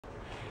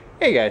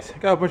Hey guys,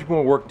 got a bunch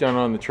more work done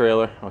on the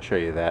trailer. I'll show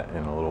you that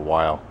in a little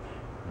while.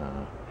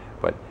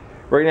 But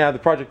right now the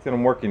project that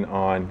I'm working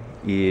on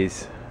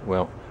is,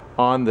 well,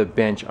 on the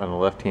bench on the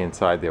left hand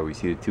side there we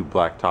see the two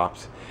black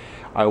tops.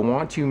 I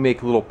want to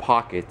make little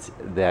pockets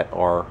that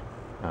are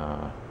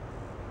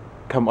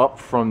come up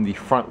from the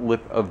front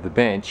lip of the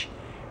bench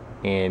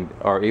and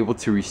are able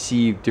to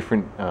receive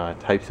different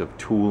types of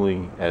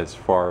tooling, as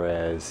far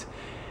as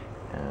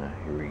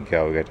here we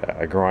go, we got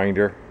a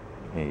grinder,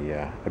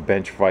 a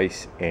bench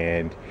vise,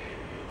 and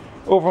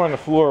over on the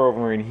floor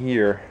over in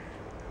here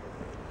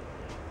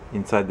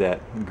inside that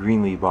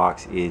greenly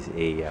box is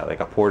a like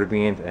a porta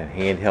band, a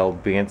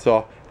handheld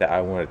bandsaw that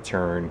I want to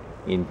turn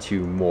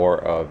into more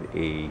of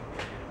a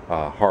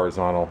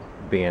horizontal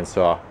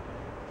bandsaw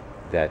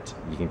that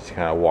you can just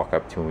kind of walk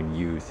up to and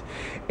use.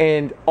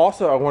 And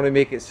also I want to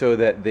make it so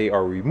that they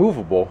are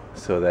removable,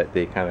 so that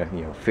they kind of,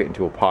 you know, fit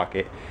into a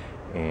pocket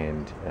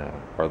and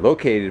are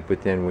located,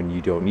 but then when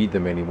you don't need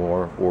them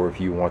anymore, or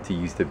if you want to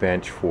use the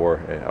bench for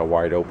a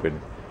wide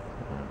open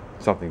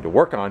something to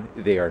work on,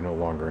 they are no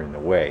longer in the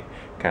way.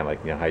 Kind of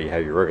like, you know, how you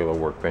have your regular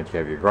workbench, you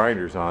have your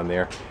grinders on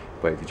there,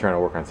 but if you're trying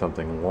to work on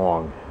something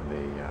long,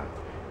 they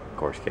of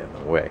course get in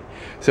the way.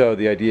 So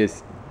the idea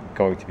is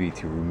going to be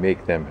to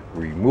make them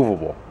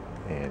removable,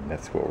 and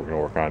that's what we're going to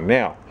work on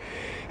now.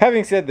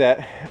 Having said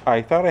that,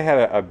 I thought I had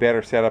a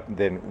better setup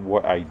than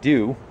what I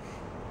do.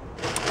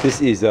 This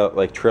is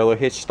like trailer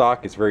hitch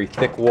stock. It's very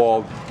thick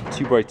walled,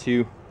 2x2.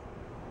 You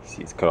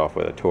see it's cut off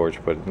with a torch,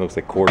 but it looks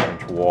like 1/4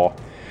 inch wall.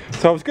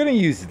 So I was going to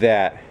use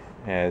that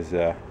as,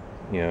 you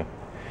know,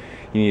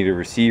 you need a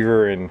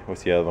receiver and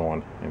what's the other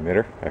one?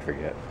 Emitter? I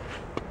forget.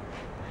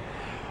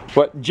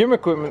 But gym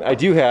equipment I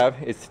do have.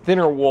 It's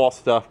thinner wall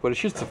stuff, but it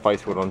should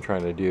suffice what I'm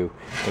trying to do.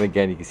 And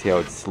again, you can see how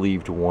it's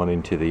sleeved one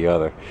into the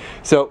other.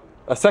 So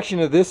a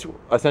section of this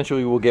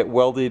essentially will get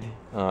welded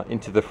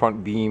into the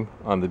front beam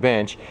on the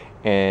bench,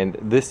 and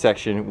this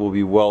section will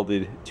be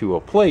welded to a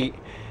plate,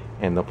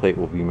 and the plate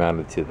will be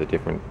mounted to the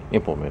different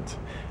implements.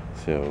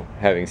 So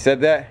having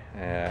said that,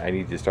 I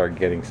need to start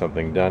getting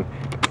something done,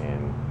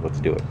 and let's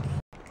do it.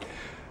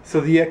 So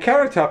the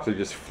countertops are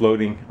just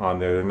floating on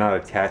there. They're not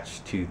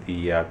attached to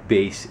the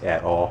base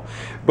at all,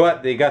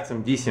 but they got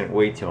some decent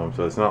weight to them,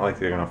 so it's not like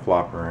they're going to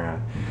flop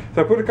around.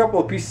 So I put a couple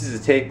of pieces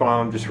of tape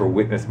on them just for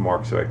witness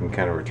marks, so I can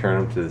kind of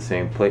return them to the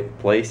same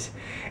place.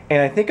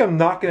 And I think I'm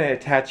not going to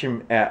attach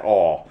them at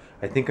all.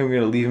 I think I'm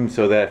going to leave them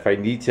so that if I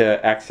need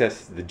to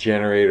access the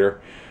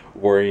generator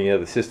or any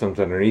of the systems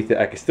underneath it,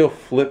 I can still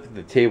flip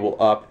the table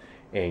up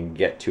and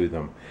get to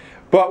them.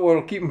 But what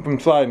will keep them from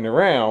sliding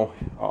around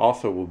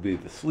also will be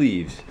the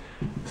sleeves.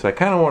 So I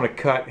kind of want to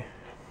cut,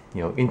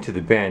 you know, into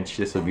the bench.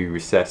 This will be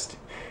recessed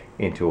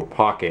into a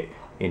pocket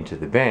into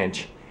the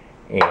bench,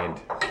 and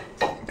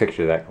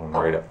picture that going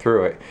right up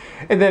through it.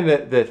 And then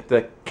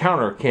the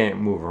counter can't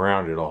move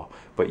around at all,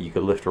 but you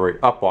can lift right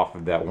up off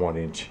of that 1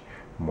 inch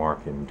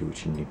mark and do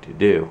what you need to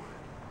do.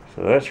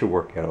 So that should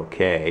work out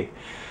okay.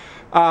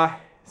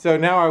 So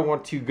now I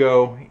want to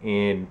go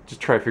and just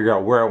try to figure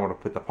out where I want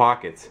to put the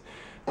pockets.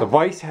 The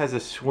vise has a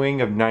swing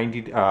of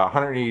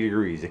 180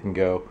 degrees. It can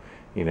go,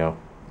 you know,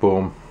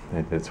 boom,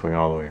 and then swing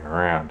all the way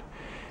around.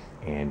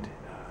 And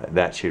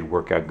that should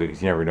work out good,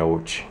 because you never know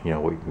which, you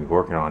know, what you're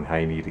working on, how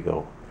you need to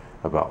go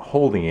about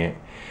holding it.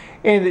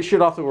 And it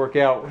should also work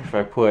out if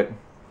I put,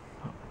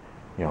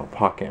 you know, a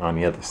pocket on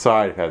the other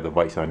side, if I have the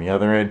vise on the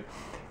other end,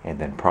 and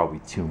then probably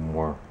two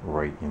more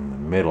right in the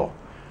middle.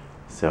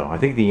 So I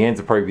think the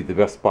ends will probably be the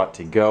best spot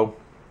to go.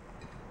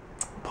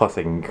 Plus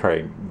I can try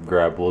and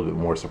grab a little bit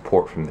more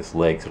support from this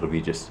leg, so it'll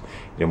be just,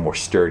 you know, more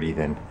sturdy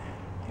than,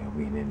 you know,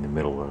 being in the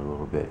middle a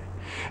little bit.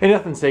 And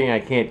nothing saying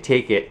I can't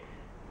take it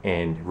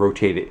and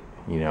rotate it,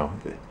 you know,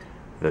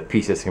 the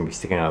piece that's going to be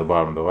sticking out of the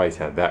bottom of the vise,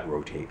 have that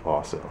rotate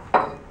also.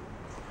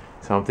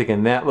 So I'm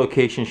thinking that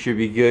location should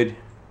be good,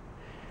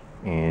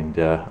 and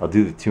I'll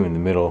do the two in the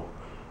middle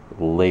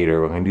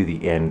later. We're going to do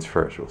the ends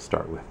first. We'll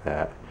start with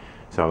that.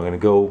 So I'm going to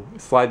go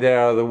slide that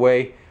out of the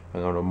way. I'm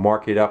going to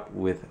mark it up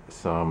with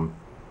some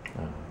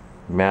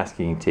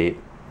masking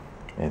tape,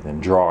 and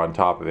then draw on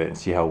top of it and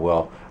see how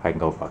well I can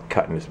go about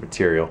cutting this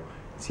material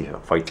and see how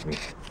it fights me.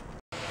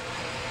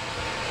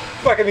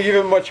 I'm not going to give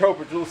it much hope,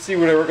 but we'll see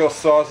what a regular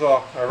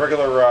sawzall, a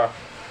regular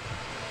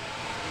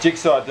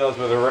jigsaw does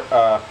with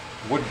a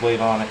wood blade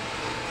on it.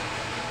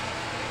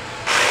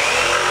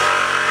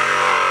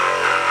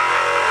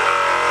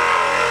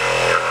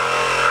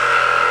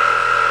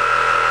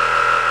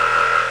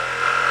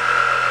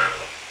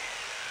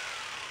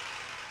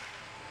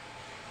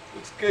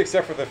 Looks good,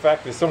 except for the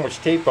fact there's so much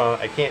tape on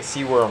it, I can't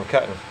see where I'm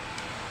cutting.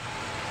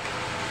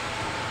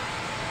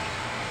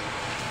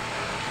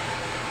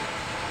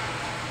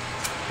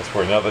 That's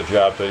for another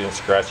job, so I didn't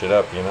scratch it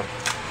up, you know.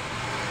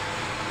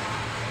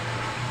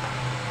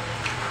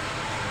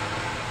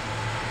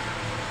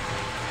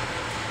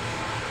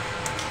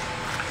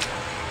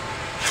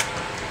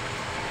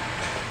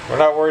 We're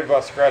not worried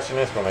about scratching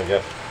this one, I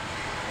guess.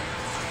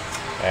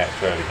 Let's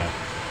try it again.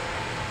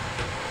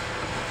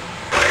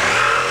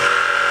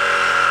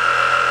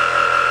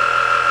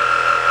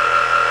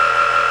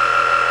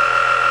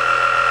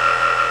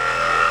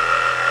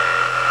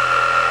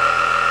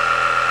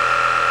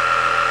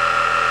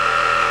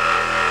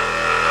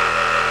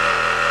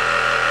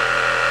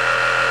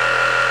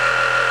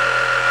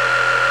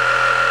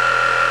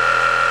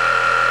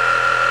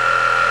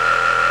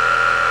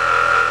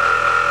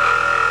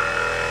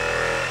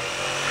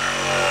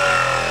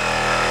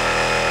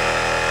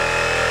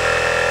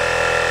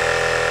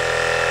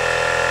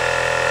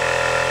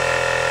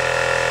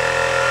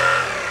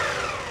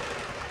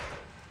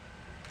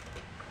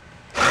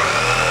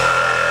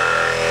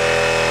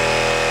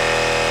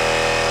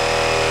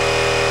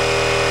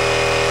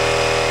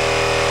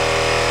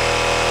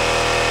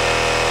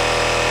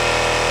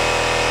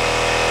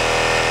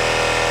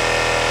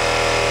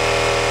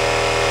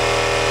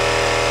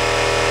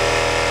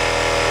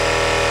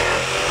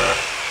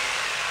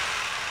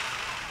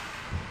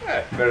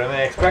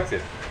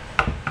 expected.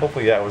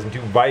 Hopefully that wasn't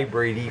too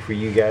vibraty for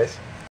you guys.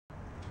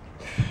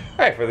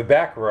 Alright, for the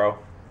back row,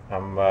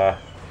 I'm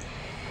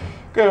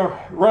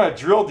gonna run a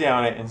drill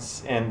down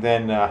it and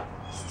then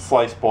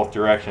slice both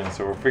directions.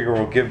 So we'll figure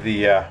we'll give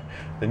the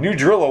new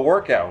drill a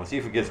workout. We'll see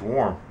if it gets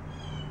warm.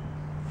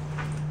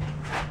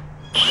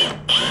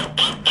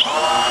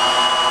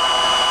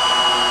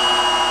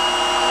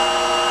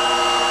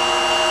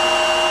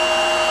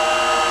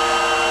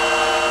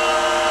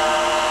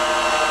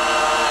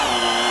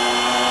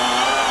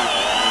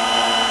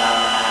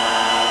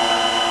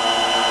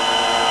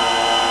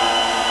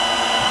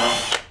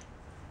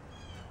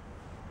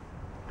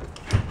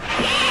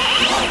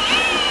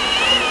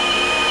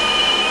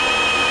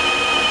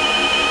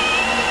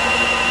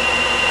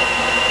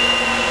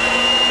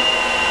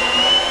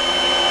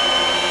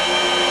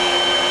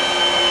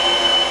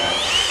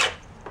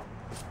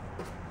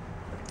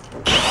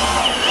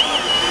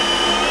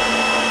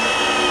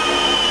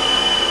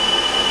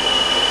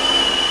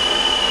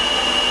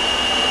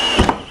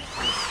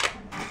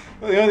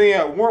 The only thing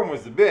that got warm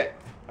was the bit.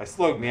 I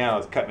slowed me down. I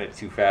was cutting it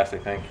too fast, I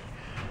think.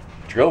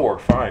 Drill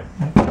worked fine.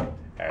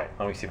 Alright,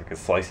 let me see if I can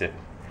slice it.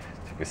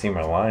 See if I can see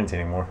my lines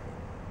anymore.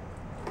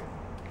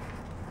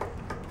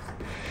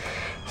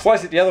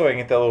 Slice it the other way and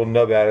get that little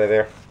nub out of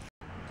there.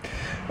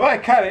 Well, I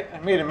cut it. I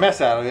made a mess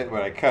out of it,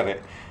 but I cut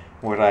it.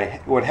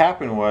 What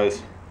happened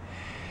was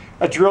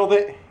I drilled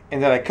it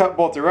and then I cut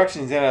both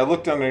directions and I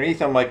looked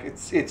underneath. I'm like,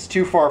 it's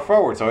too far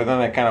forward. So then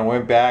I kind of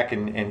went back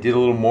and did a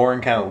little more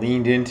and kind of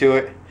leaned into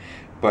it.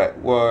 But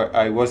what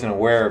I wasn't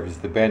aware of is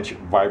the bench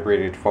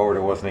vibrated forward.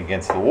 It wasn't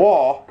against the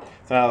wall.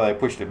 So now that I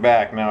pushed it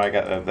back, now I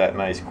got that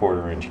nice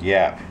 1/4 inch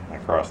gap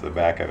across the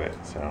back of it.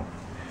 So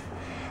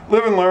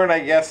live and learn, I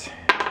guess.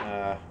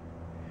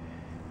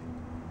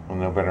 We'll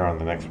know better on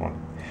the next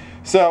one.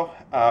 So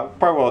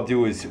probably what I'll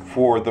do is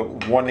for the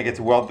one that gets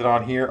welded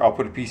on here, I'll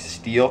put a piece of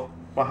steel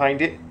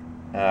behind it.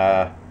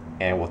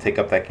 And we'll take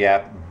up that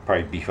gap,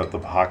 probably beef up the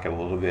pocket a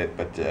little bit.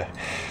 But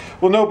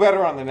we'll know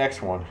better on the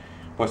next one.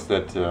 Plus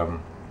that...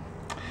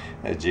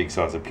 that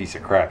jigsaw is a piece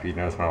of crap. You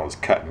notice when I was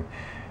cutting.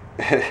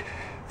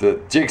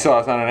 The jigsaw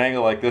is on an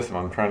angle like this and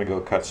I'm trying to go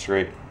cut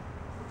straight.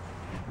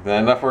 Is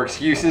that enough for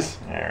excuses?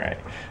 Alright.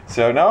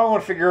 So now I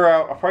want to figure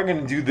out, I'm probably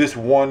going to do this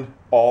one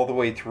all the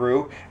way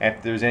through. And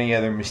if there's any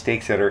other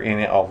mistakes that are in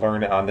it, I'll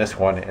learn it on this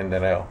one and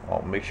then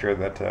I'll make sure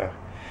that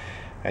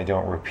I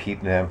don't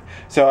repeat them.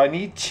 So I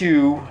need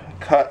to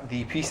cut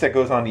the piece that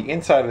goes on the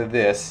inside of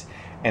this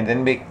and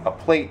then make a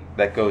plate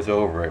that goes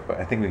over it. But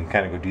I think we can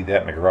kind of go do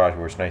that in the garage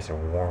where it's nice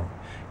and warm.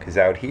 Because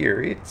out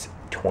here it's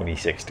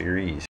 26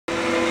 degrees.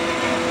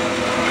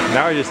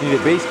 Now I just need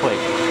a base plate.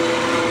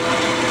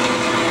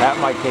 That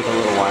might take a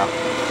little while.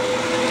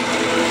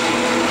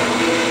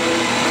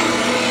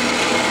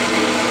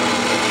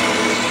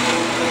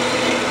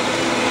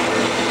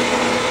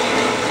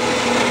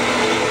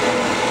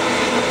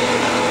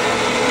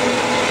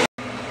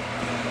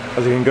 I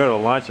was going to go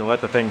to lunch and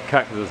let the thing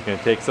cut because it was going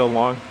to take so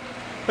long.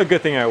 A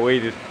good thing I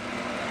waited.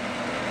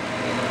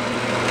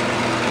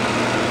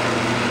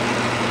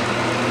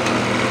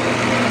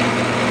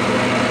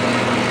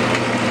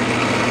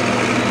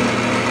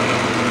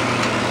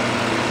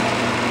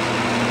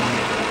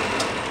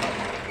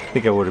 I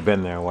think I would have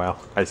been there a while.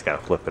 I just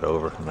gotta flip it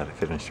over and let it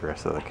finish the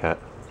rest of the cut.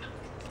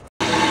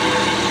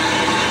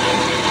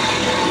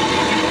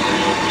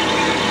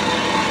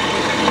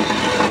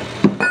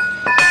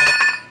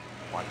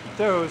 Watch your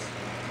toes.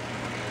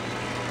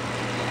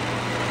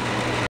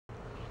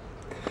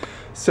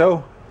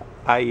 So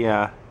I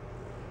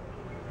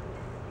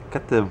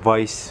got the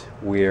vise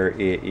where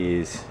it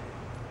is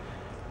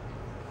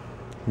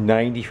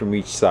 90 from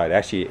each side.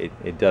 Actually,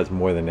 it does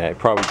more than that. It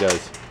probably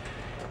does.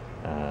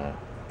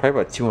 Probably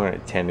about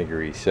 210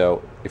 degrees.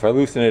 So if I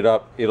loosen it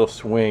up, it'll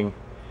swing,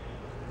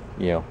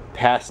 you know,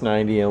 past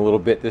 90 and a little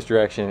bit this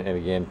direction, and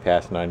again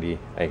past 90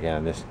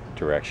 again this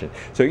direction.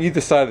 So either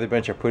side of the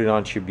bench I put it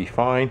on should be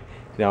fine.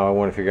 Now I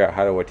want to figure out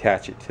how to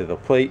attach it to the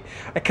plate.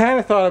 I kind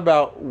of thought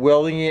about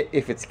welding it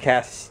if it's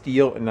cast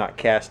steel and not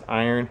cast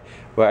iron,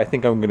 but I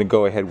think I'm going to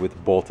go ahead with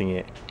bolting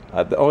it.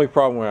 The only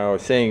problem when I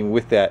was saying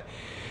with that,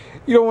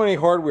 you don't want any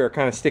hardware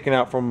kind of sticking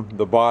out from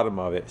the bottom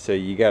of it, so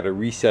you got to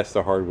recess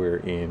the hardware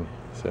in.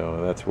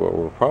 So that's what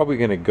we're probably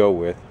going to go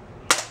with.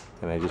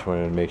 And I just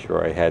wanted to make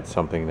sure I had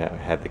something that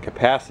had the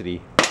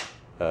capacity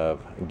of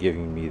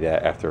giving me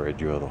that after I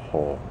drill the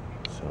hole.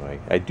 So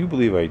I do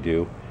believe I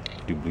do.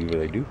 I do believe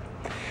that I do.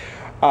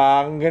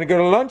 I'm going to go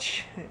to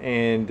lunch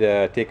and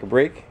take a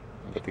break,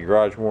 let the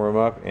garage warm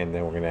up, and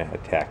then we're going to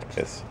attack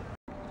this.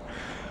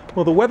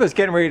 Well, the weather's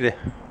getting ready to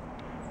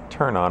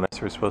turn on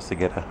us. We're supposed to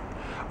get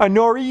a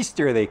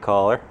nor'easter, they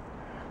call her.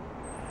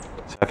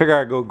 So I figure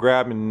I'd go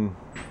grab and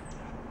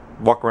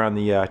walk around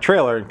the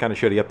trailer and kind of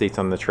show the updates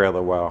on the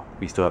trailer while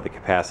we still have the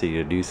capacity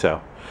to do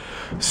so.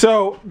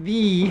 So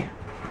the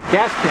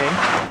gas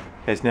tank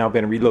has now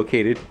been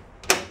relocated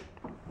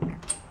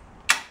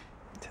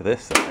to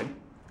this side.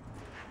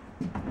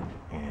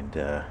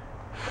 And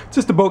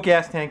just a boat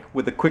gas tank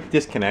with a quick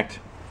disconnect.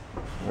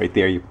 Right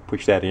there, you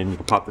push that in, you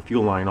can pop the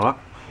fuel line off.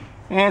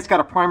 And it's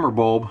got a primer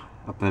bulb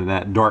up in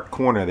that dark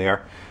corner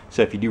there.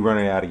 So if you do run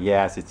it out of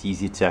gas, it's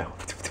easy to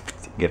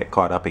get it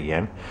caught up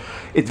again.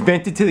 It's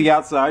vented to the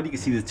outside. You can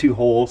see the 2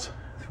 holes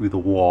through the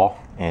wall.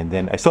 And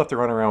then I still have to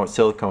run around with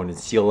silicone and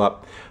seal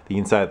up the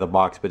inside of the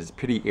box, but it's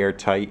pretty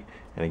airtight.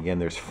 And again,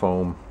 there's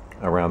foam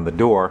around the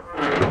door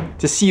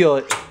to seal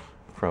it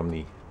from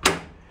the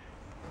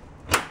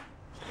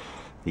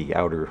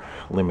outer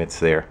limits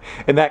there.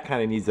 And that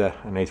kind of needs a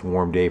nice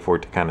warm day for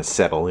it to kind of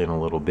settle in a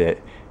little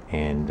bit.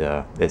 And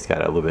it's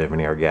got a little bit of an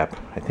air gap,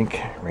 I think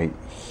right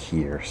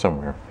here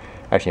somewhere.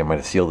 Actually, I might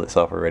have sealed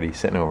itself already,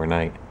 sitting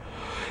overnight.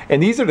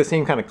 And these are the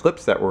same kind of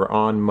clips that were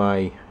on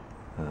my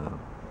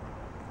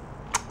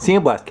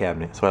sandblast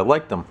cabinet, so I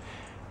liked them,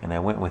 and I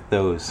went with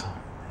those,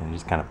 and it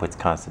just kind of puts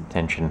constant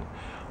tension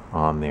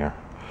on there.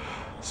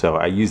 So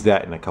I used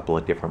that in a couple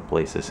of different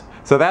places.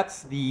 So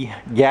that's the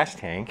gas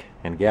tank,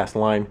 and gas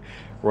line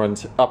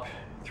runs up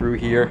through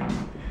here,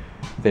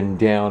 then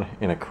down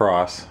and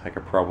across. I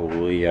could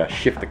probably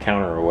shift the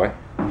counter away.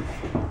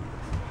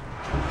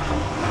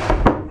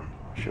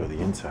 Show the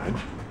inside.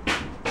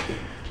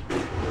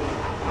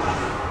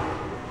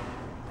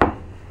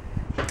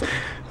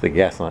 The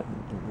gas line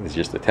is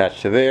just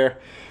attached to there.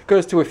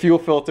 Goes to a fuel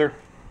filter,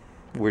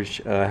 which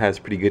has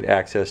pretty good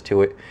access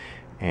to it,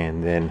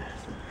 and then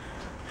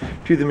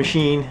to the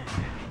machine.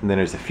 And then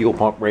there's a fuel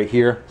pump right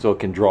here, so it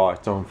can draw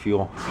its own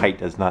fuel. Height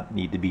does not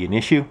need to be an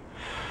issue.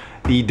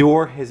 The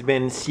door has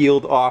been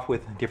sealed off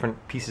with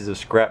different pieces of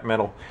scrap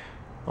metal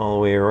all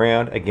the way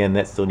around. Again,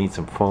 that still needs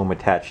some foam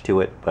attached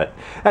to it, but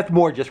that's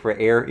more just for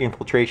air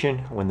infiltration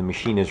when the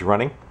machine is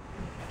running.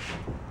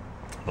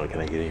 Well, can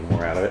I get any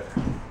more out of it?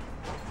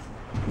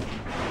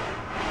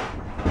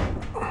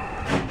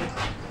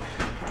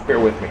 Bear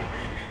with me.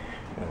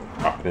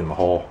 I'll pop it in the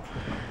hole.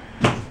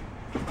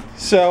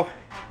 So,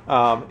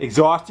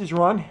 exhaust is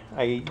run.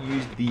 I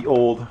used the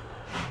old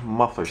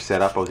muffler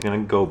setup. I was going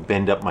to go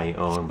bend up my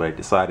own, but I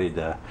decided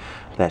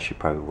that should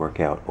probably work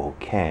out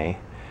okay.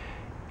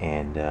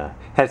 And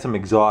had some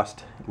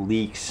exhaust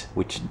leaks,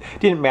 which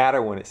didn't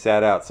matter when it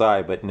sat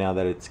outside, but now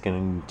that it's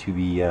going to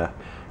be, you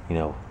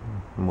know,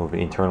 more of an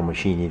internal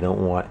machine, you don't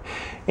want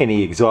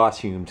any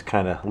exhaust fumes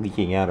kind of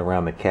leaking out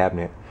around the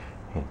cabinet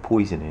and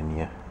poisoning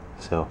you.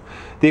 So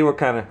they were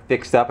kind of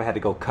fixed up. I had to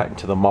go cut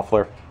into the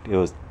muffler.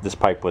 This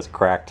pipe was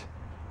cracked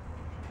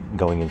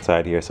going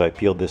inside here, so I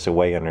peeled this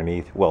away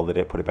underneath, welded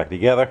it, put it back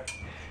together.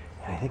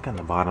 And I think on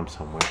the bottom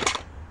somewhere,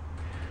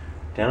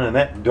 down in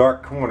that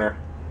dark corner,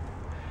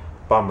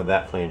 bottom of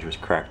that flange was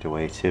cracked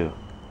away too.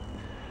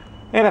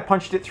 And I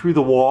punched it through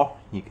the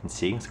wall. You can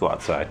see. Let's go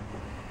outside.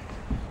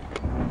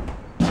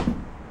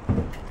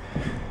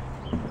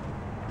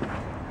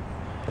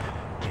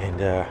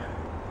 And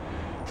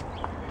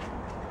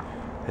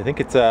I think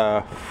it's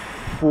a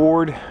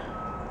Ford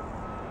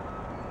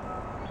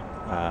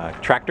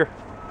tractor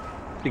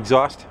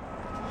exhaust.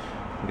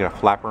 We got a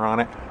flapper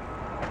on it.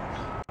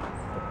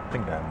 I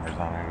think that number's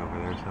on it over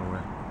there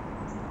somewhere.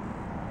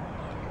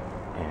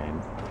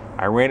 And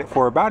I ran it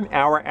for about an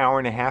hour, hour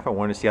and a half. I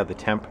wanted to see how the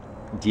temp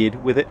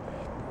did with it.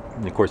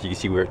 And of course you can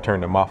see where it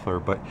turned the muffler,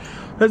 but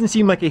it doesn't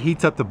seem like it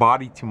heats up the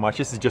body too much.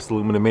 This is just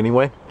aluminum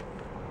anyway.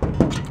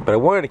 But I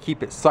wanted to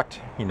keep it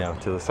sucked, you know,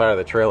 to the side of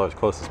the trailer as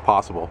close as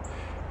possible.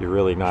 You're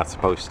really not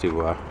supposed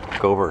to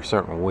go over a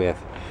certain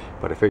width,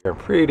 but I figure I'm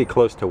pretty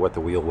close to what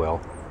the wheel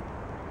well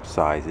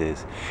size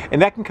is.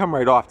 And that can come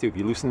right off too. If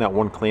you loosen that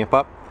one clamp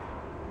up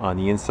on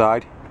the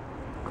inside,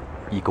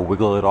 you can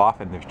wiggle it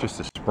off, and there's just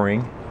a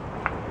spring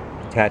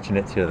attaching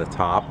it to the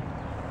top.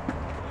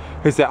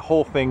 Because that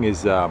whole thing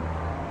is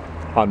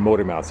on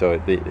motor mount, so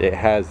it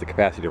has the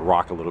capacity to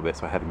rock a little bit,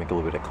 so I had to make a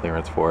little bit of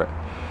clearance for it.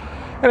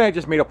 And I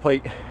just made a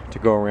plate to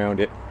go around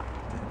it,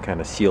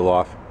 kind of seal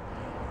off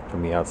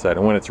from the outside.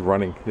 And when it's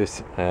running,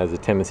 this has a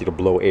tendency to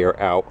blow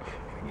air out.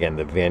 Again,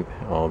 the vent,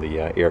 all the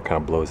air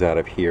kind of blows out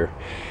of here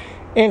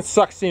and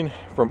sucks in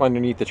from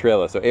underneath the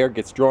trailer. So air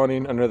gets drawn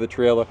in under the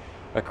trailer,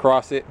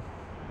 across it,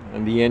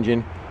 and the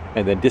engine,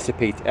 and then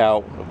dissipates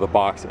out of the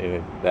box,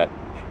 and that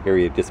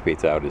area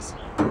dissipates out is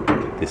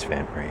this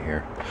vent right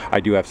here. I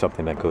do have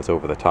something that goes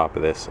over the top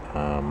of this.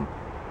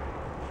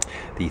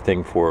 The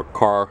thing for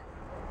car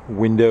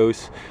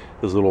windows,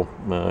 those little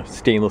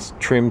stainless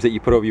trims that you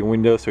put over your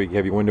window so you can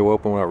have your window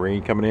open without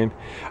rain coming in.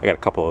 I got a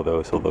couple of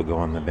those, so they'll go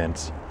on the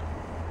vents.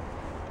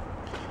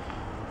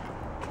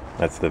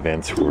 That's the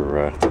vents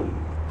for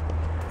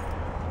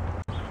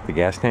the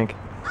gas tank.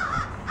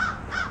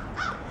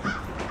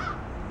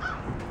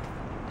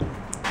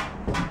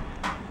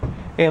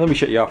 And let me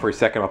shut you off for a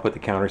second. I'll put the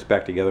counters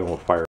back together and we'll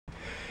fire.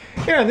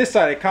 Here on this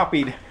side, I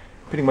copied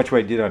pretty much what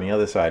I did on the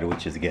other side,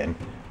 which is, again,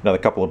 another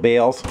couple of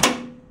bales.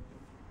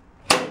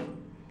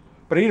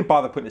 But I didn't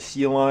bother putting a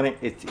seal on it.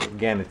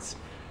 Again, it's,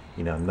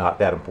 you know, not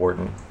that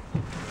important.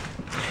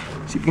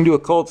 So you can do a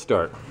cold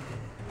start.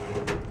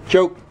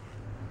 Choke.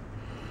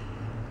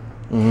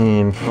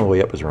 And all the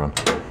way up is run.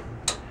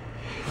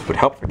 Would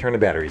help if I turn the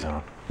batteries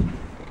on.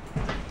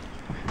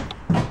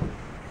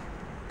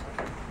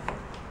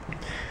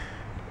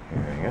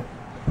 There we go.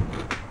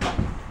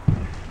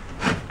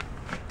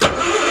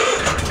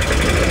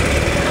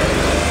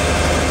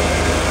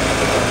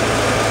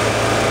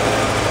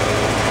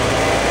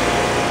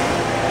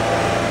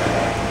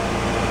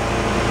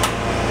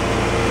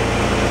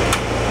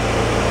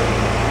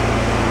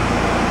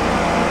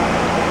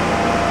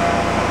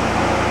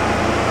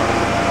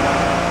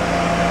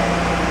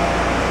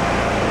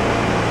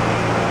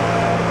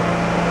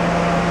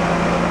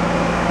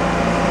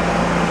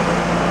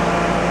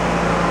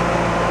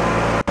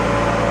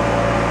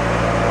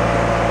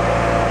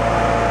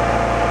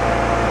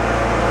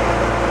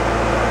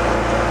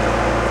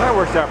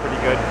 works out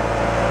pretty good.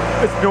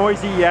 It's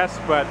noisy, yes,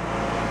 but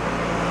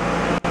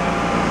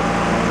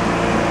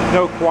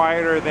no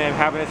quieter than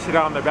having it sit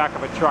on the back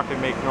of a truck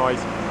and make noise.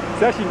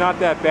 It's actually not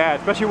that bad,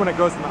 especially when it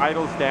goes and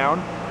idles down.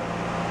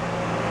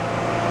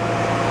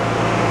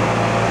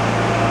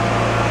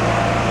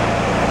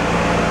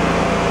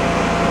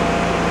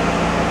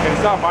 And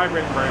it's not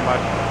vibrating very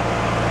much.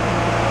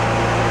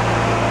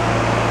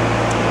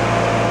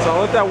 So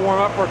I'll let that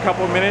warm up for a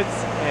couple of minutes,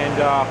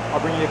 and I'll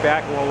bring you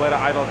back and we'll let it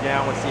idle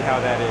down. We'll see how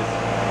that is.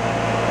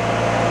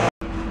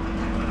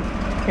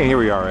 And here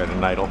we are at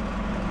an idle.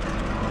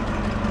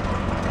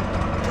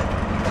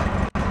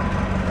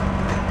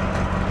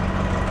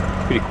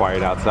 Pretty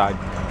quiet outside.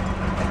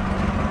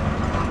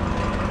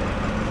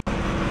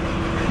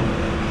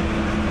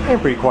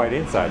 And pretty quiet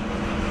inside.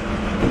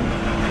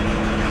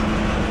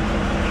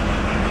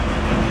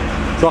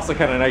 It's also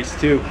kind of nice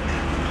too.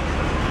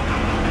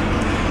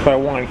 If I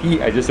want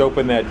heat, I just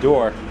open that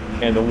door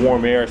and the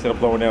warm air, instead of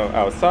blowing out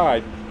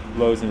outside,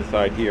 blows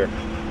inside here.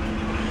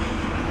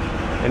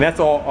 And that's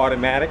all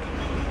automatic.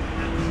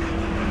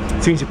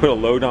 As soon as you put a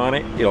load on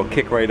it, it'll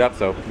kick right up.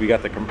 So we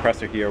got the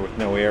compressor here with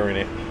no air in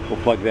it.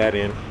 We'll plug that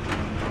in.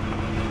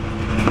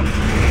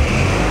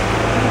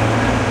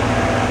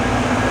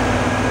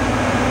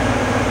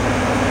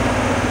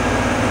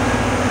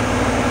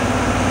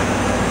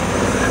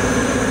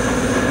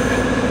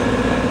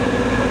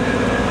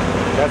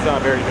 That's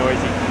not very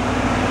noisy.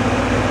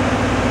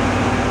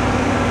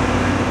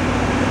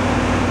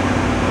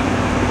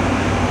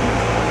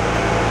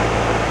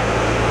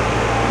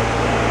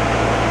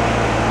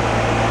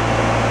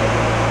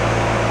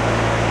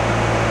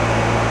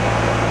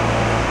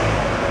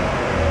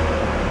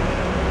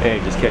 And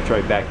it just catch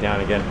right back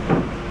down again.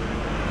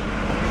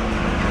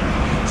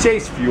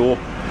 Saves fuel.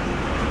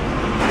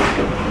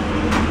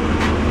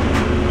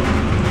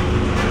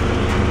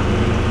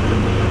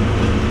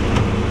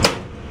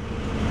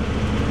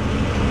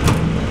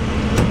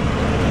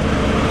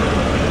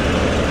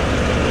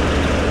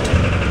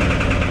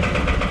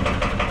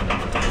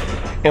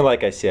 And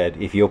like I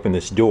said, if you open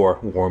this door,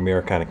 warm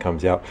air kind of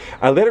comes out.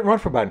 I let it run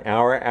for about an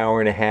hour, hour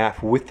and a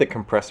half with the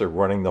compressor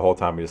running the whole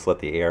time. I just let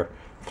the air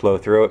flow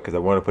through it because I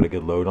want to put a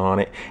good load on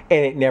it.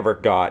 And it never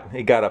got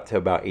up to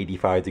about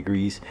 85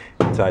 degrees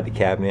inside the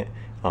cabinet.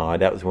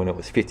 That was when it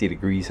was 50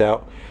 degrees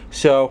out.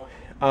 So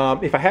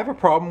if I have a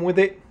problem with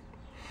it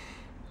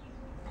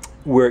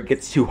where it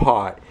gets too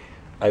hot,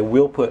 I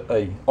will put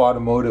an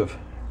automotive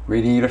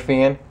radiator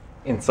fan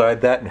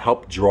inside that and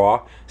help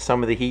draw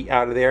some of the heat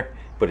out of there.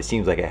 But it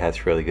seems like it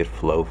has really good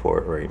flow for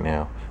it right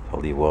now. I'll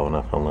leave well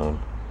enough alone.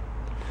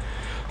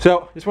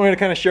 So just wanted to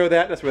kind of show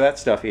that. That's where that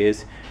stuff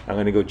is. I'm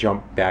going to go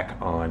jump back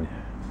on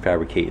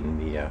fabricating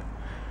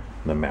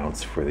the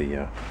mounts for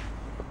the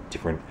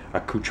different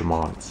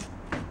accoutrements.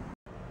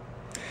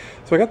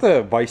 So I got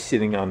the vise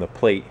sitting on the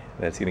plate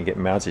that's going to get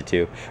mounted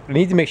to. But I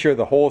need to make sure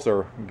the holes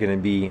are going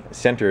to be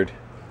centered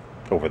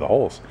over the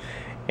holes.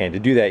 And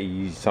to do that, you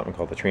use something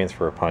called the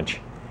transfer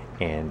punch.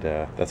 And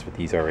that's what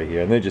these are right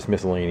here. And they're just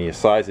miscellaneous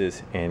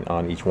sizes. And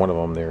on each one of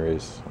them there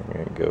is, I'm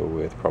going to go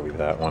with probably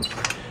that one.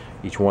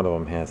 Each one of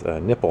them has a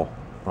nipple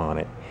on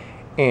it.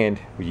 And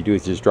what you do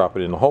is just drop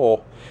it in the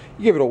hole.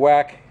 You give it a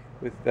whack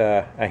with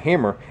a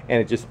hammer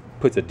and it just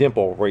puts a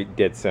dimple right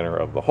dead center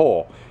of the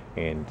hole.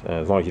 And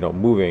as long as you don't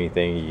move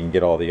anything, you can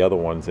get all the other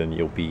ones and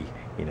you'll be,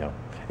 you know,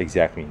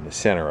 exactly in the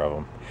center of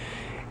them.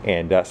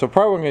 And so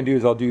probably what I'm going to do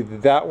is I'll do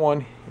that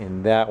one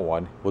and that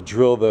one. We'll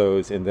drill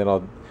those and then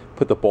I'll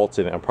put the bolts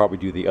in it. I'll probably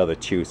do the other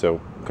two,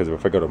 so because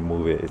if I go to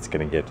move it, it's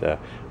going to get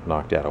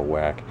knocked out of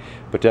whack.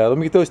 But let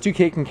me get those two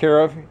taken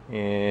care of,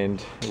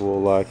 and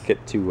we'll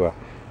get to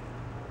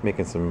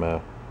making some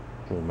little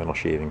metal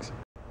shavings.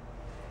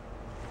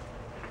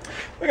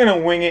 We're going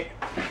to wing it.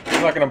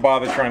 I'm not going to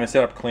bother trying to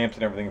set up clamps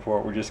and everything for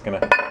it. We're just going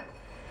to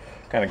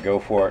kind of go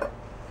for it.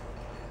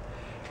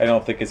 I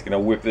don't think it's going to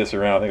whip this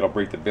around. I think it'll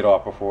break the bit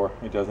off before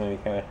it does any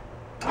kind of...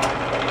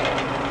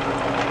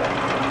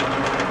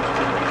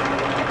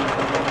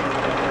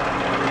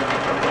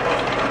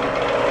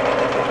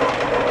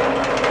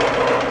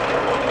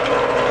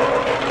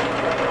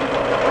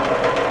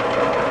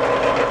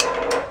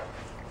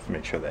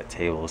 Make sure that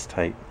table is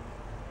tight.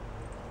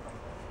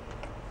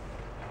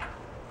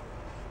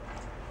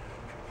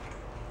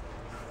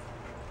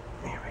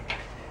 There we go.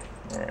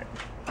 All right.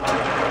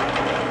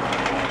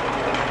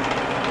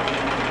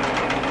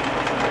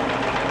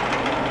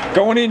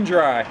 Going in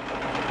dry.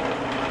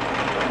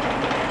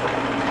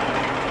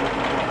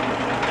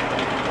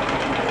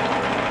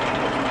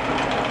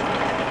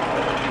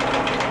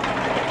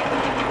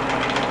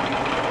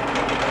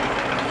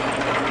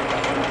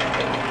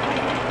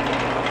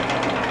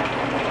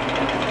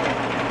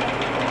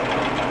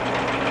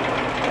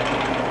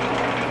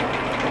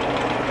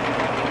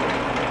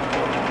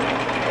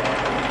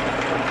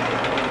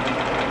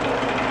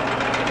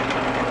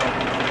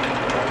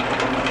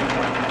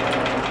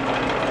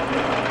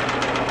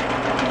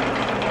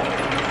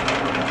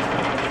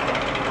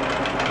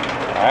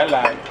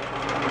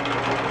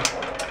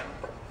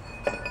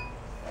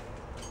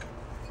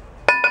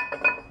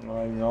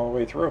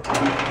 through.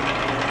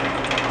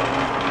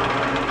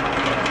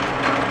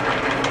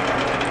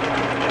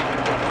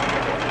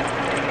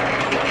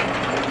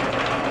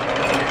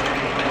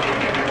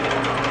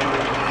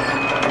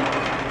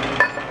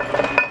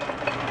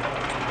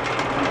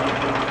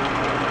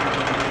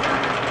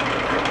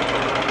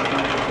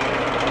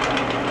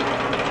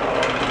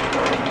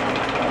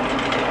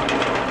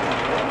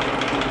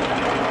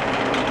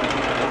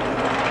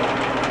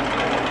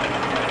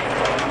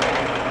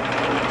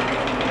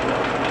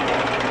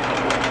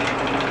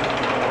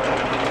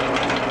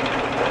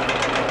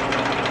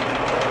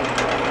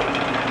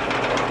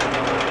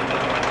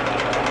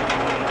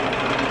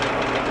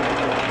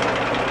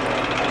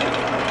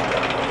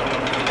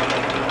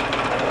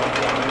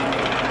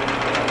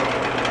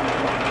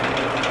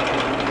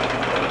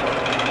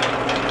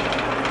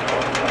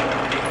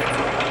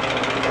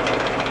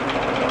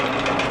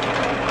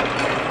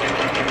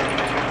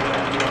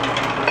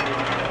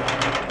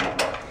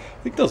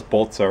 I think those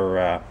bolts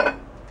are,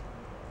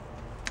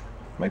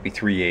 might be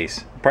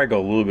 3/8. Probably go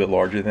a little bit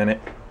larger than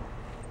it.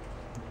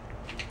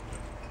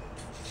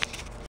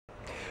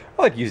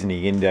 I like using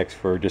the index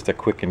for just a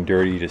quick and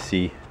dirty to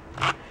see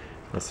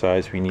the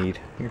size we need.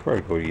 You can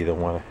probably go to either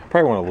one. I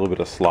probably want a little bit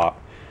of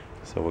slop,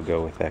 so we'll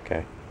go with that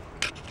guy.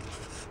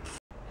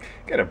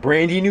 Got a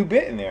brandy new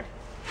bit in there.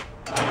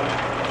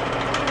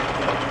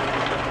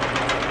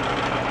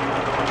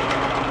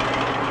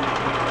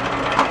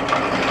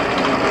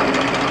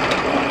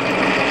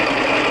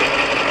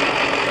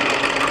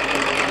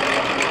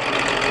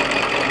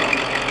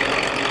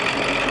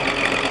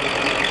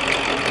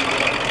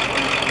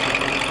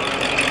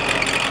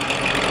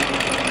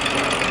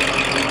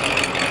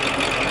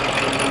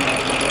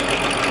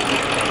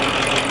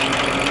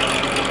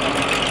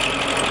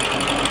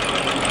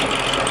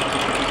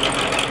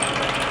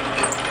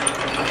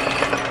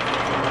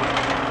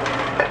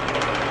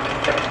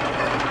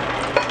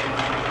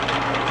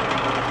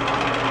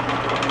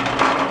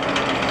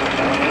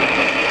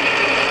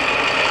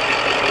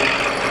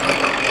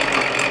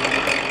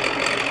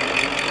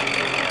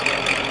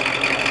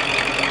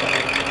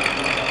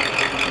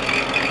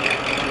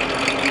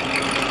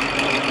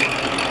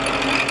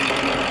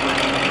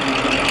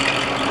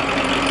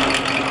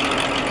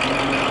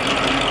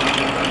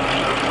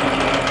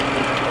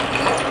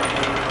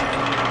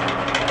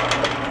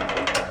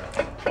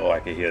 I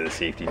can hear the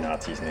safety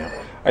Nazis now.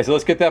 Alright, so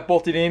let's get that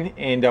bolted in,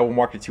 and we'll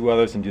mark the 2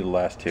 others and do the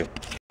last 2.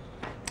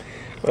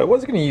 But I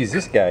was going to use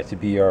this guy to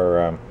be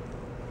our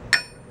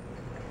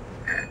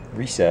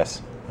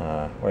recess.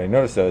 What I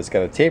noticed though, it's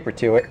got a taper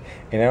to it,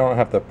 and I don't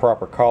have the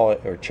proper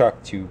collet or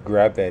chuck to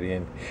grab that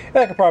in. And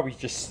I could probably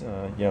just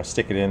you know,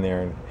 stick it in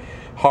there and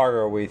hog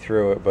our way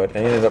through it, but I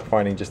ended up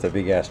finding just a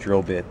big ass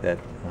drill bit that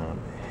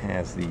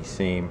has the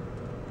same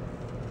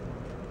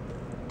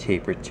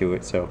taper to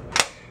it. So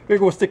maybe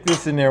we'll stick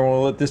this in there and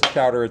we'll let this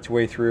powder its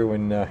way through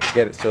and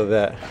get it so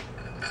that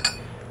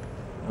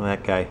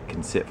that guy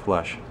can sit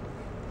flush.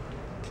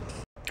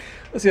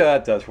 Let's see how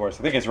that does for us.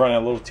 I think it's running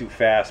a little too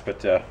fast,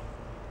 but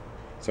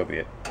so be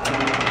it.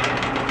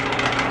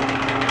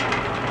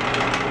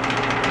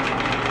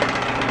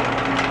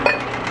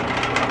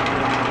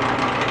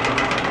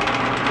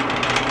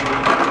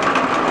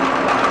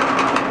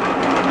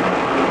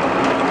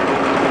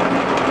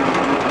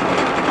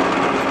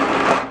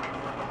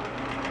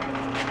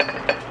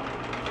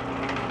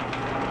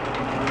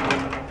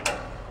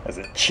 As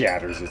it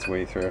chatters its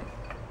way through.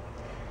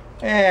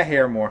 A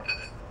hair more.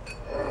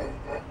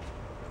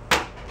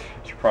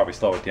 Should probably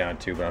slow it down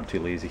too, but I'm too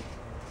lazy.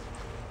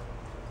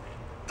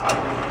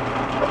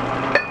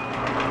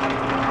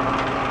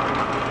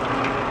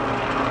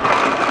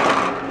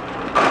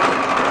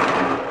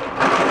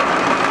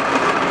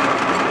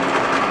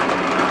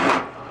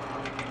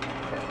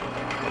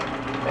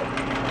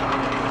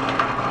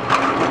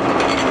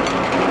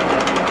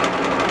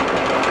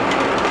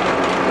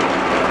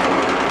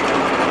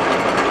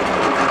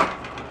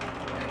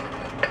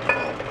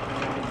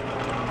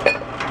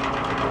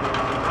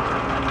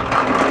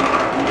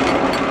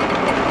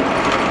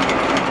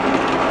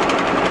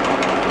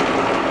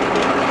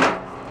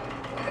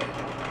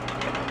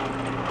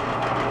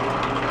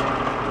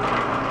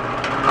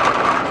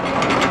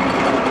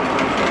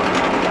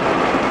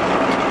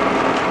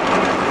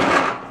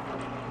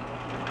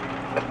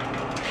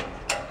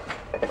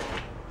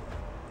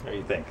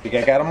 Think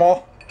I got them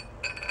all?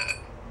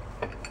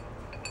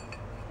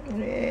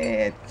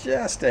 Yeah,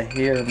 just a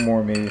hair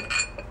more maybe.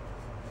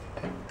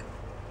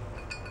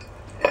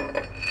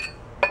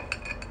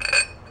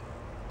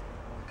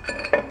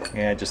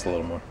 Yeah, just a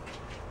little more.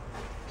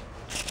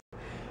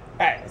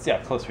 Alright, let's see how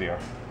close we are.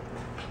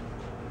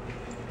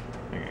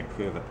 I'm gonna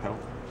clear that pedal.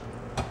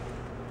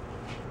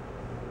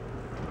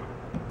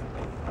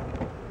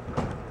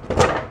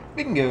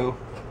 Bingo!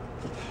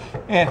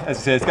 And as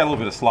I said, it's got a little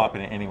bit of slop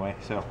in it anyway,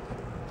 so.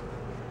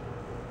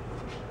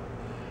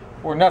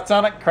 Pour nuts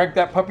on it, crank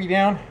that puppy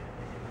down,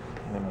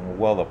 and then we'll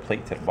weld a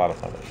plate to the bottom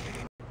of it.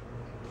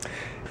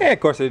 And of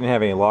course I didn't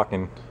have any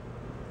locking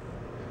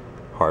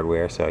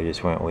hardware, so I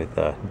just went with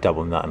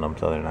double nutting them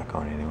so they're not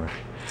going anywhere.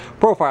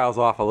 Profile's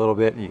off a little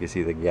bit. You can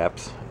see the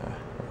gaps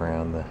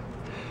around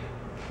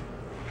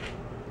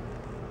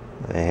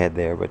the head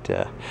there, but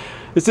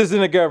this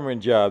isn't a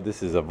government job.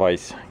 This is a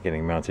vise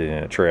getting mounted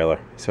in a trailer.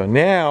 So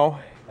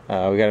now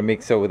we got to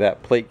make so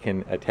that plate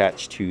can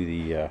attach to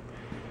the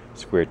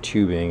square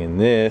tubing, and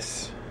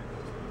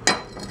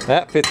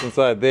that fits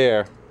inside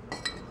there.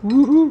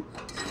 Woohoo!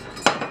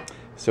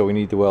 So we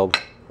need to weld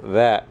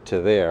that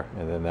to there,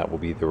 and then that will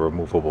be the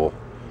removable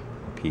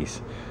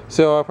piece.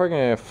 So I'm probably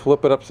going to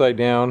flip it upside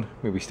down,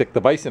 maybe stick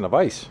the vise in a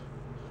vise.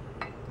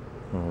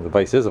 Well, the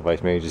vise is a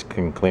vise, maybe just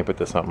can clamp it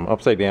to something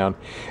upside down.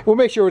 We'll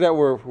make sure that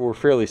we're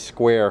fairly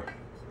square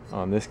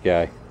on this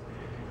guy.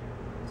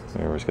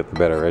 It's got the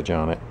better edge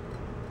on it,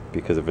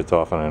 because if it's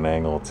off on an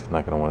angle, it's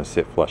not going to want to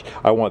sit flush.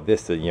 I want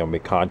this to, you know,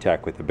 make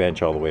contact with the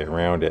bench all the way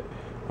around it.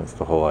 That's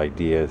the whole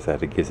idea, is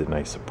that it gives it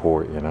nice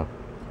support, you know.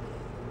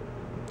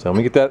 So let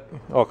me get that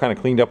all kind of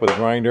cleaned up with a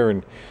grinder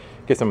and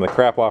get some of the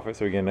crap off it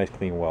so we get a nice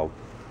clean weld.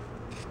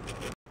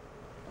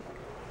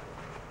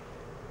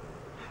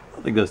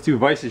 I think those two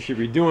vices should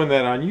be doing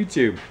that on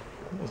YouTube.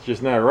 That's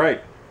just not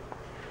right.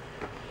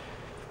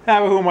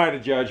 Who am I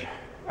to judge?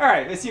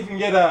 Alright, let's see if we can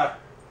get a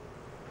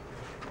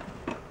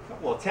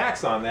couple of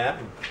tacks on that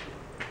and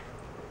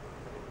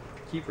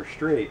keep her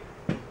straight.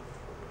 Keep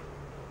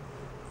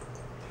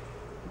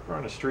her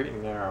on a straight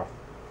and narrow.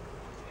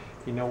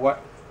 You know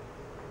what?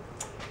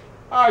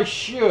 I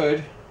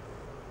should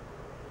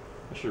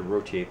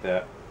rotate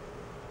that.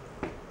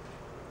 You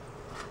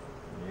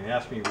can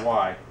ask me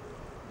why.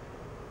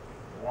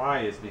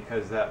 Why is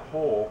because that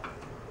hole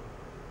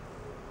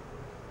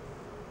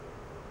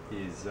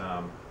is,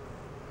 I'm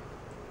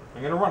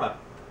going to run a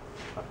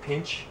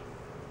pinch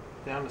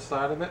down the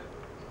side of it.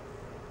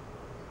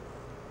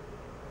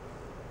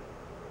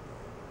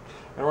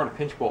 I'm going to run a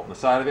pinch bolt on the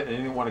side of it, and I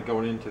didn't want it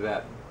going into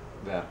that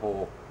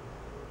hole.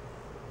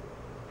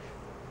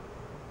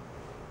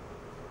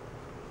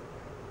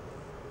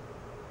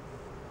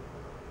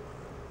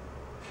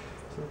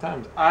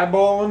 Sometimes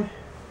eyeballing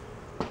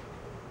is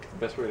the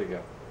best way to go.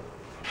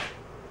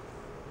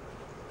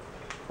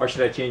 Why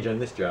should I change on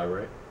this job,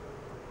 right?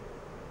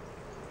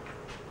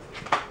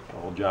 The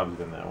whole job's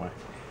been that way.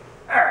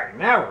 Alright,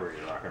 now we're ready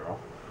to rock and roll.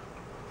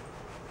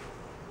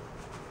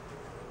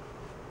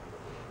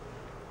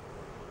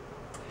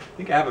 I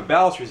think I have a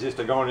ballast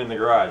resistor going in the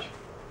garage.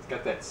 It's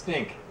got that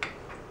stink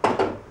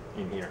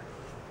in here.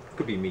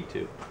 Could be me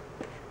too.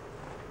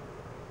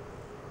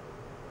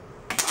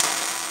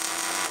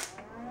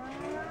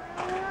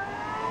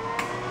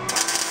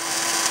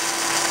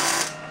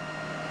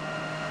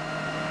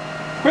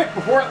 Quick,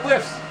 before it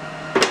lifts.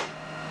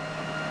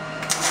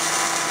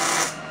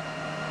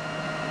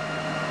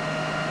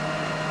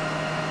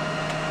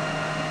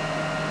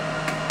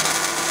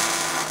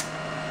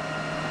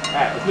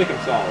 Alright, let's make them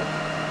solid.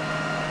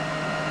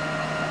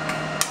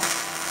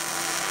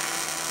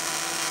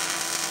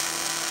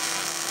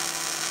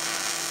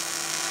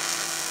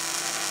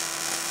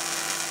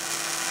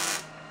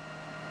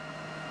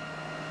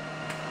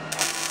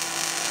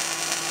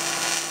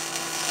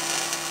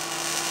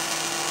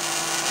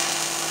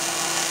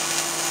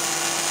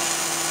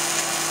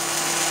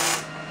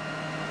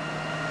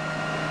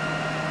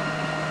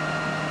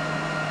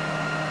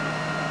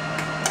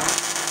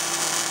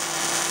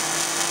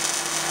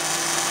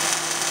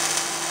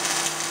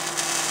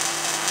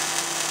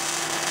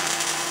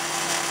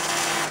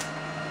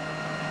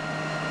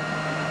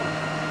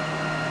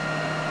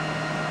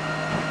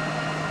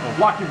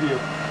 Block your view. Go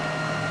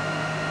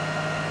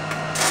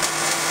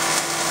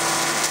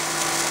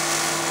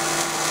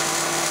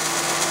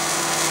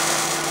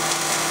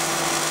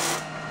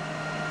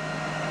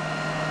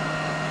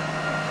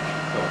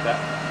with that.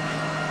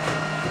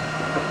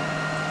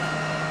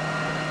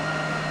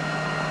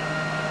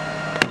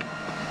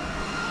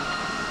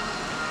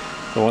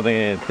 The one thing I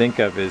didn't think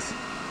of is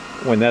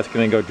when that's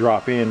going to go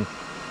drop in,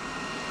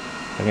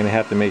 I'm going to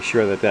have to make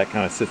sure that that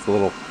kind of sits a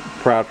little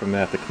proud from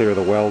that to clear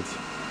the welds.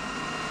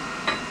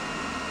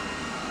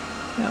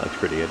 That looks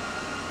pretty good.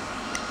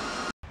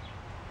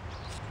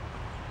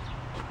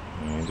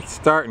 And it's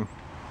starting.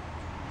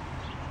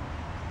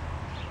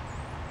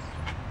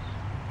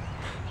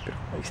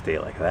 Probably stay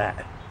like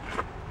that.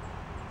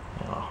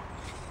 Oh.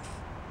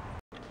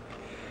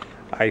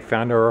 I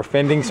found our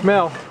offending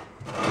smell.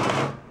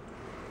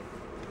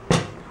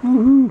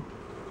 Woohoo!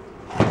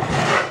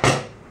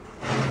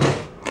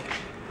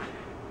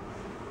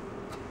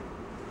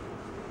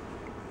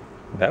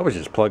 That was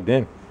just plugged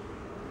in.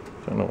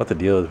 Don't know what the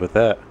deal is with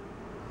that.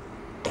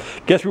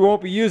 Guess we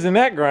won't be using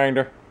that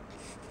grinder.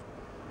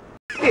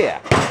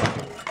 Yeah.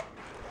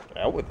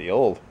 Out with the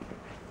old.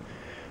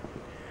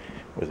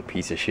 It was a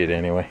piece of shit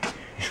anyway.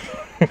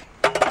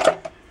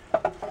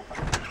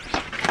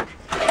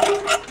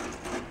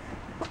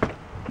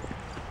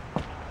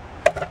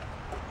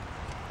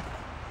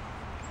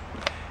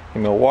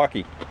 In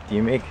Milwaukee, do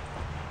you make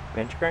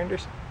bench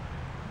grinders?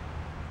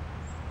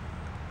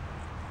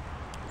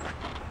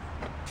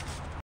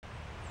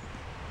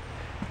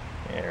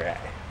 Alright,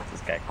 this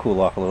guy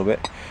cool off a little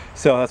bit.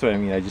 So that's what I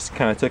mean. I just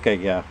kind of took a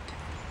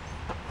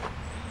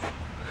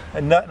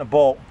nut and a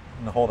bolt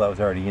in the hole that was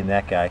already in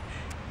that guy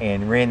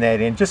and ran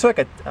that in just so I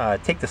could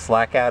take the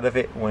slack out of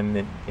it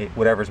when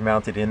whatever's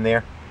mounted in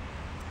there.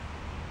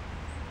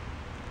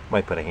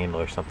 Might put a handle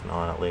or something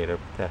on it later,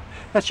 but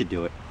that should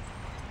do it.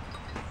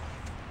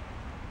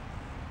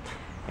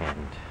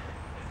 And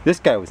this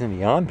guy was in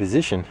the on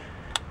position.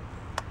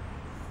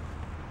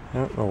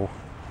 I don't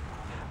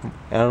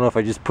know if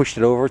I just pushed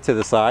it over to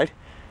the side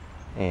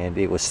and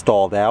it was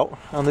stalled out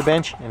on the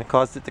bench and it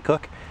caused it to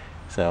cook.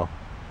 So,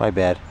 my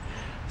bad.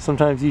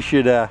 Sometimes you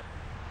should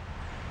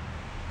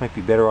might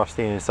be better off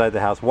staying inside the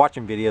house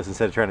watching videos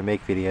instead of trying to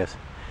make videos.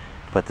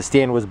 But the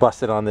stand was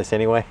busted on this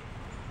anyway,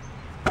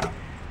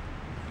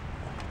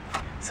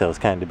 so it's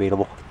kind of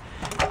debatable.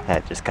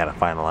 That just kind of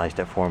finalized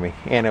it for me.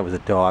 And it was a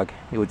dog.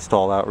 It would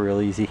stall out real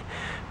easy.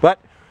 But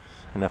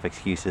enough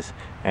excuses.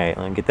 Alright,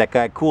 let me get that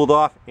guy cooled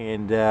off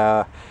and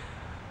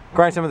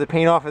grind some of the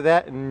paint off of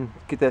that and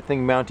get that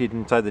thing mounted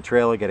inside the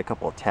trailer. Get a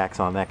couple of tacks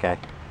on that guy.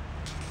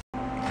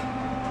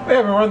 We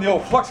haven't run the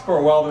old flux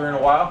core welder in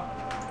a while,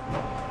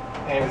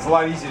 and it's a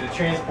lot easier to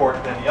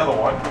transport than the other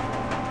one.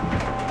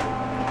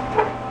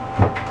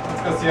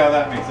 Let's go see how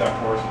that makes out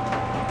for us.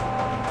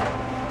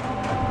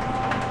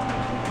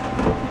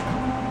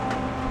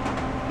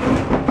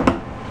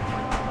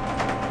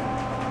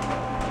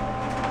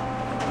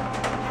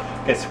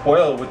 Get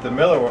spoiled with the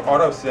Miller with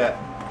auto set.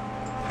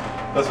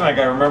 That's when I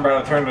gotta remember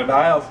how to turn the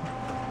dials.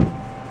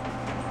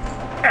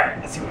 Alright,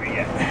 let's see what we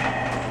get.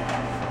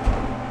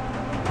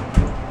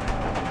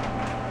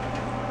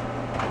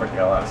 Of course,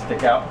 got a lot of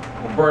stick out.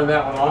 We'll burn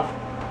that one off.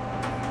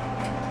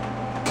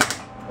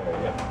 There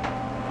we go.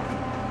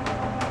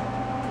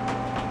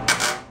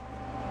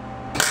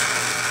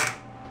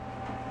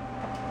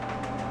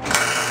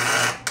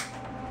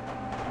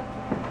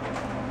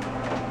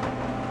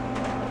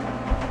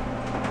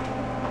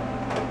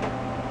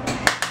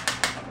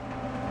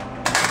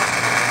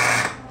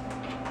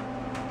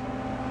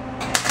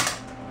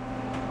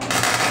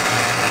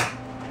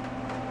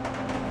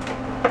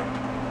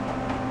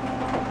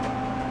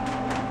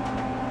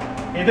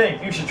 You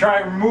think you should try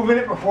removing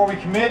it before we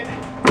commit?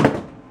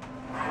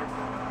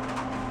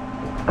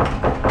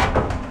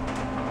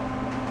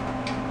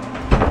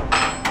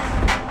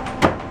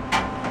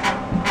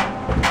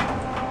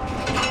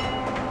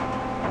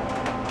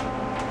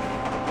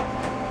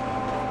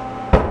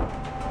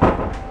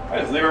 I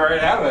just leave it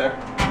right out of there.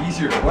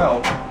 Easier to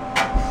weld.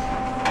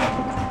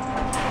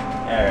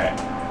 Alright.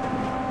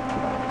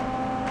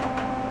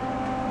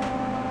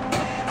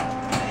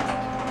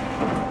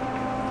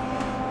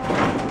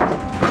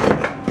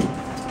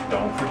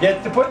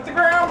 Forget to put the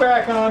ground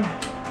back on.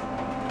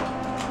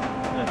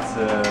 Let's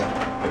get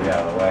it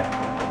out of the way.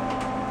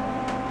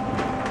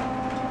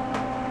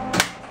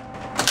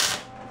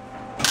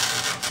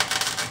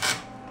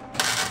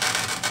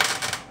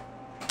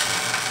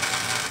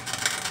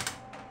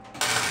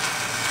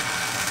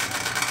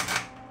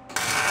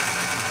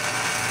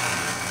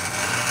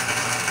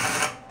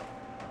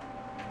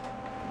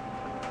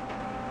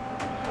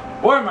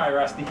 Boy, am I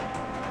rusty. We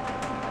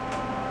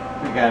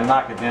gotta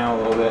knock it down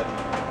a little bit.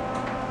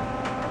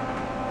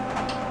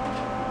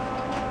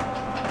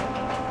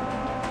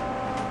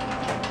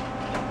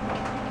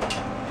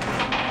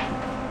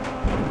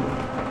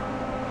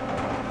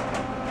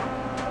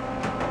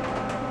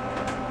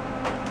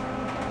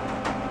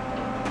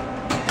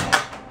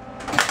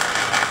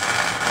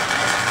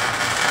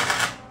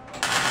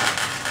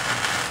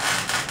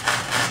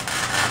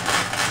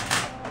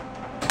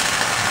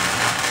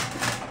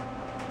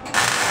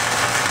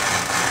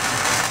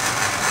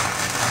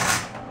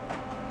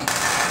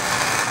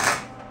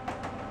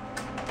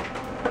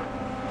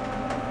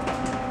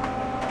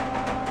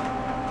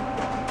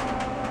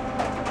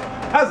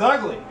 That's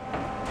ugly. You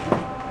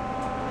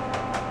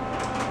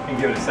can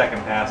give it a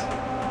second pass.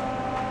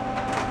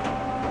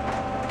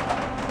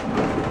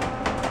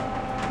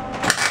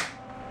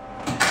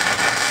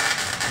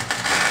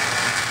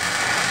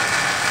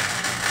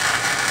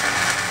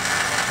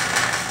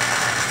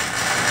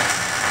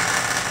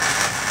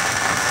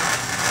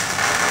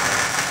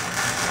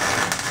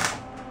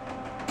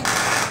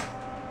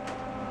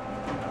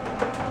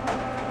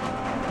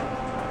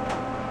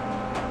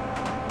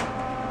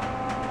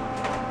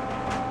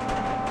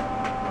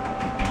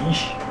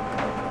 Yeesh.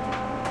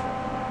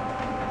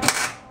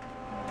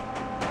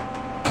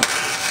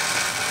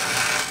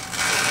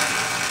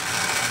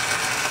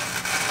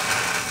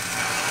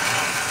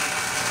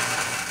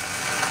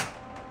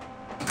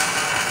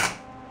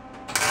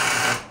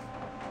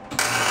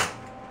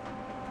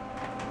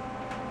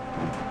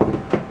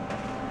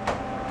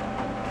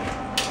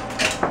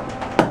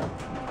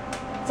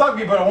 It's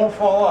ugly, but it won't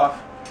fall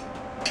off.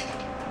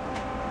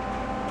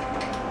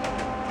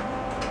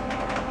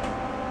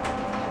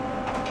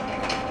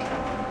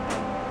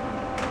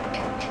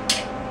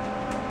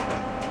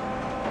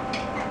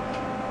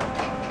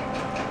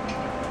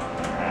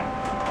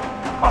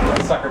 Pop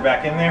that sucker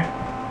back in there.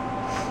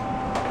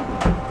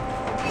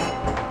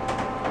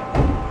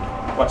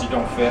 Watch it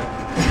don't fit.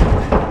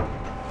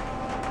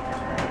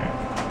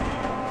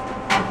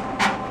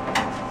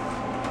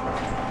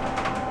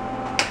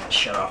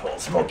 shut off old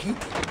Smokey.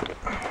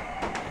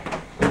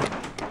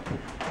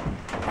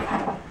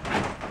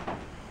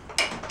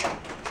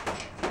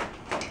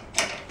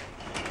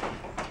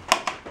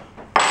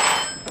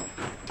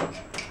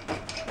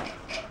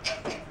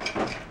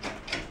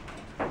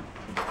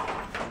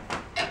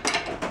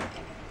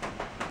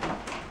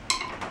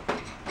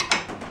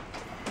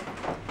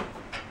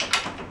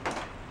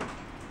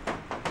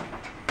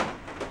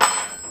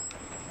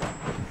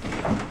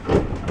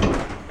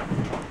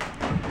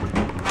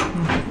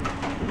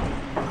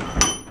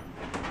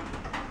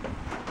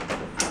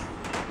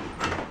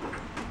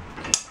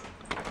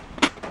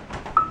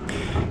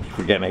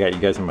 Forgetting I got you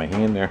guys in my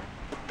hand there.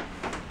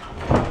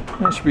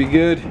 That should be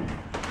good.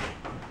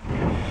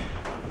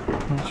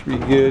 That should be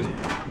good.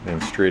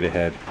 Then straight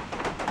ahead.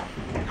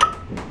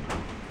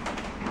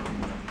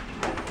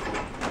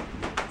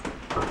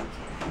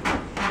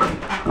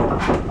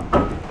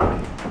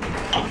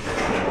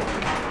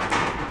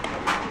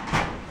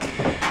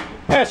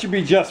 That should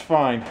be just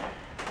fine.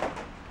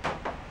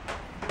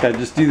 Gotta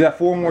just do that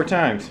 4 more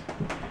times.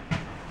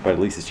 But at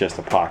least it's just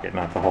a pocket,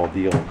 not the whole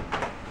deal.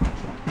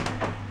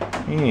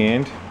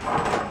 And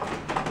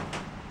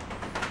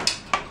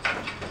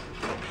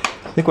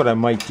I think what I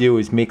might do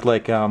is make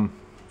like on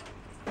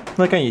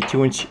your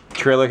 2-inch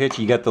trailer hitch,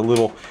 you got the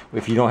little,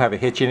 if you don't have a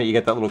hitch in it, you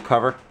got that little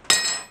cover.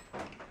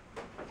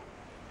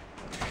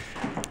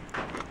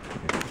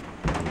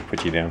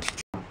 Put you down.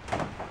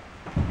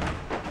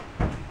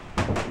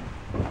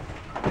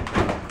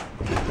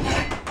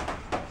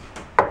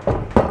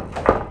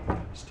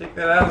 Just take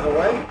that out of the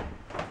way.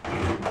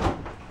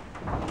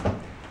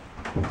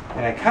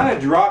 And I kind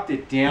of dropped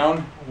it down,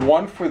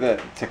 one for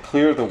to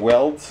clear the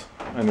welds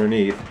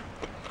underneath,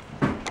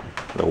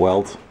 the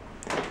welds.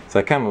 So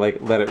I kind of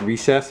like let it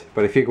recess,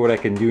 but I figure what I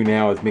can do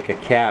now is make a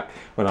cap.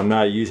 When I'm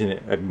not using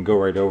it, I can go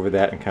right over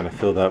that and kind of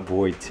fill that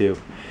void too.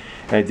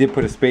 And I did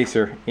put a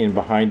spacer in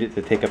behind it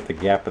to take up the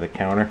gap of the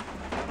counter.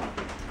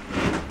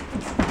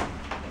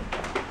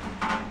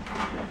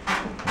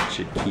 That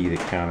should key the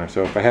counter.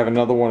 So if I have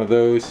another one of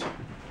those,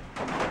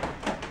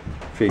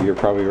 figure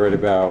probably right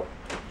about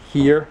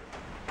here.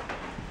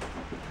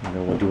 And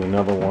then we'll do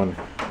another one,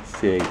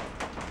 say,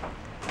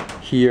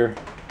 here,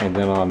 and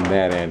then on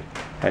that end.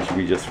 That should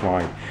be just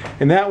fine.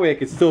 And that way I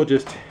could still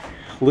just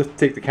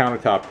take the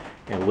countertop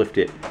and lift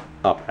it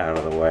up out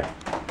of the way.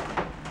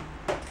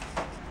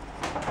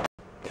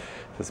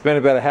 So it's been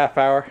about a half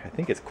hour. I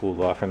think it's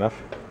cooled off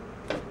enough.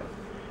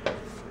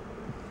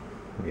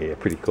 Yeah,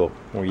 pretty cool.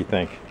 What do you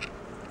think?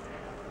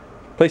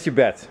 Place your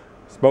bets.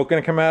 Smoke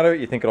gonna come out of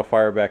it? You think it'll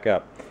fire back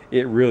up?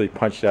 It really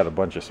punched out a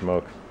bunch of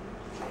smoke.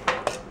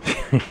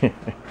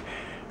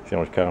 See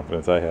how much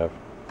confidence I have.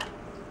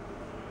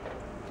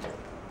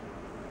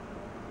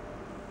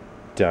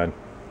 Done.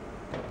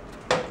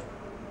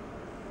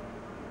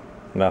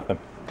 Nothing.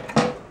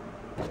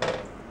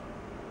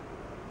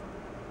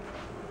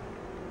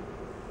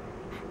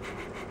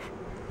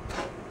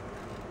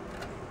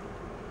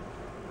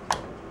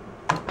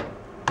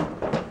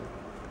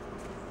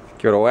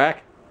 Give it a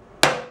whack.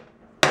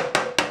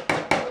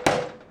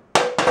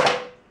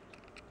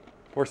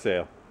 For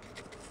sale.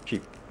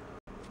 Cheap.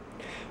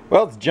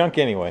 Well, it's junk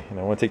anyway, and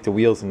I want to take the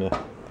wheels and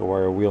the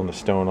wire wheel and the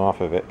stone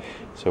off of it.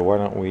 So why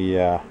don't we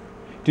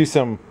do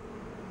some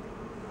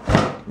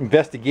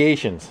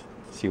investigations,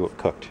 see what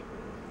cooked.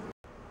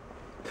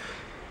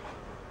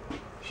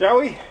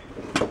 Shall we?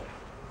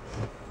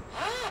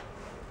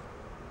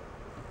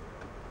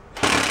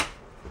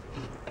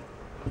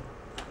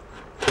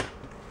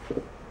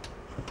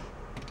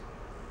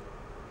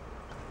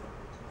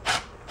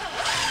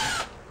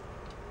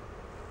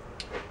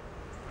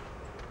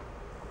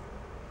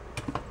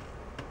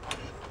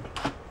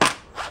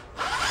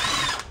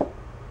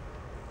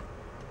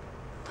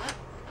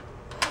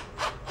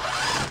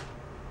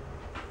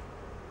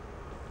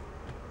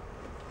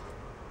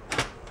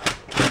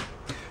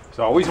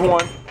 So always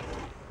one.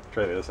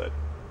 Try the other side.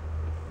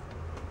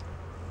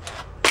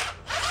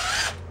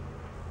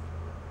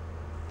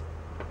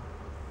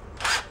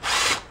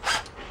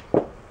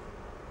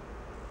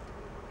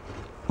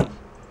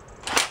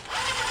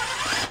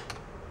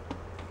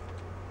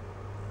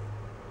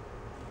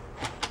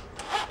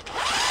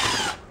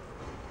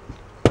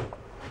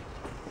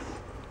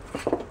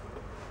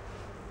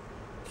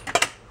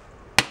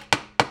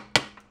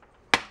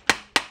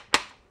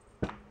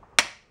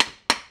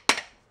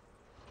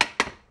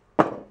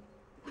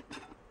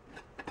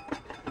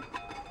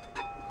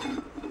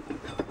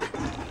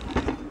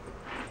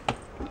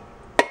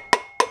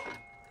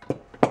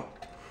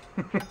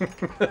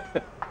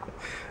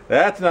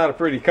 That's not a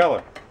pretty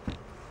color.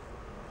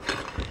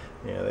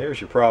 Yeah,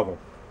 there's your problem.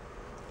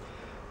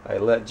 I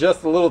let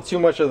just a little too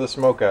much of the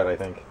smoke out, I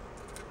think.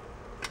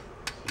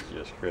 It's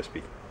just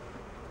crispy.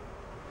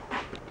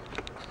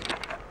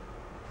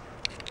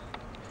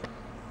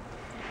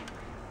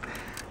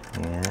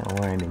 Yeah, that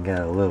winding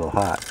got a little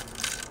hot.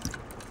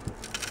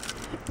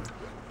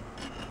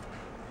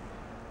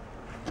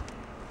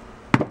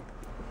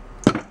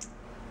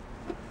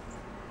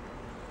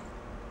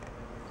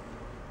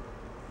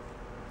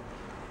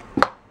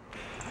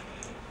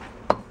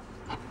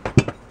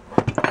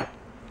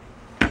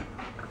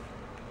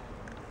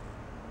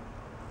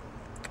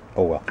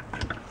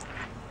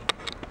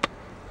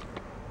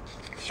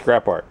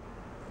 scrap art.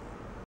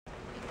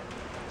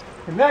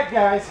 And that,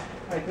 guys,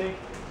 I think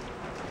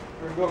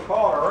we're gonna go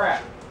call it a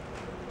wrap.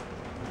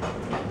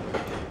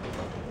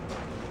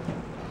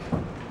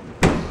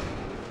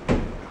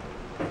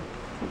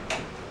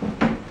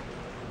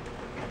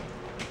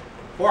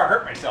 Before I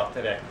hurt myself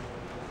today.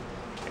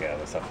 Yeah,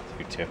 that's up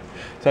to you too.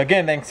 So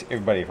again, thanks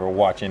everybody for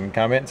watching,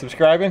 comment, and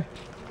subscribing.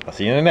 I'll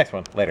see you in the next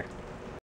one. Later.